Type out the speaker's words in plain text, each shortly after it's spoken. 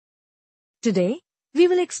Today, we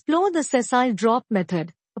will explore the Sessile Drop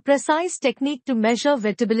Method, a precise technique to measure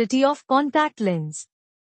wettability of contact lens.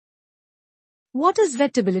 What is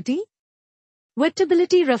wettability?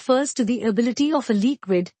 Wettability refers to the ability of a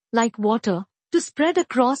liquid, like water, to spread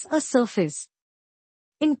across a surface.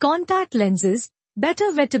 In contact lenses, better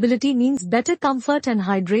wettability means better comfort and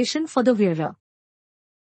hydration for the wearer.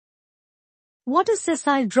 What is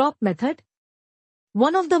Sessile Drop Method?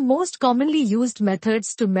 One of the most commonly used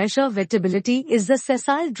methods to measure wettability is the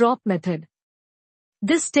Sessile Drop Method.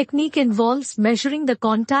 This technique involves measuring the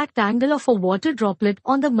contact angle of a water droplet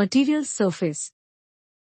on the material's surface.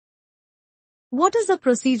 What is the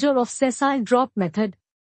procedure of Sessile Drop Method?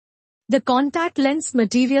 The contact lens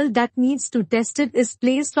material that needs to test it is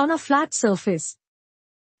placed on a flat surface.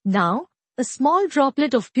 Now, a small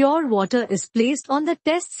droplet of pure water is placed on the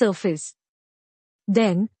test surface.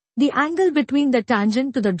 Then, the angle between the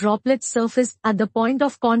tangent to the droplet surface at the point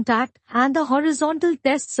of contact and the horizontal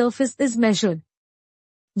test surface is measured.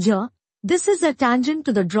 Here, this is the tangent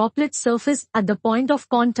to the droplet surface at the point of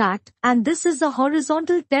contact and this is the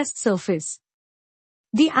horizontal test surface.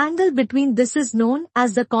 The angle between this is known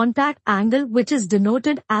as the contact angle, which is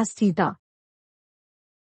denoted as theta.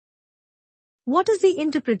 What is the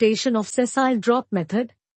interpretation of Sessile Drop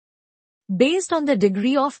Method? Based on the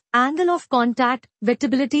degree of angle of contact,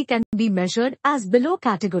 wettability can be measured as below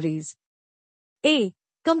categories. A.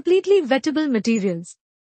 Completely wettable materials.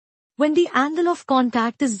 When the angle of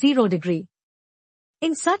contact is 0 degree.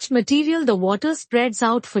 In such material the water spreads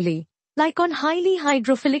out fully, like on highly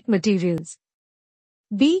hydrophilic materials.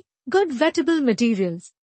 B. Good wettable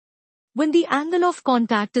materials. When the angle of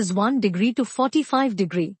contact is 1 degree to 45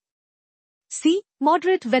 degree. C.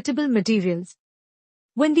 Moderate wettable materials.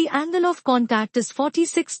 When the angle of contact is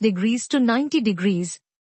 46 degrees to 90 degrees.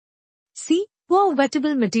 C. Poor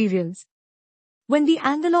wettable materials. When the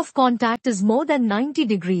angle of contact is more than 90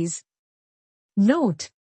 degrees.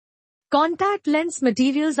 Note: contact lens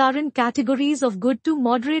materials are in categories of good to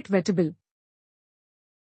moderate wettable.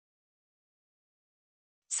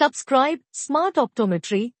 Subscribe Smart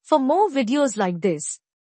Optometry for more videos like this.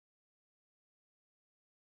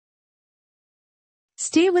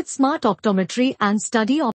 Stay with Smart Optometry and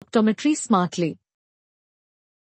study optometry smartly.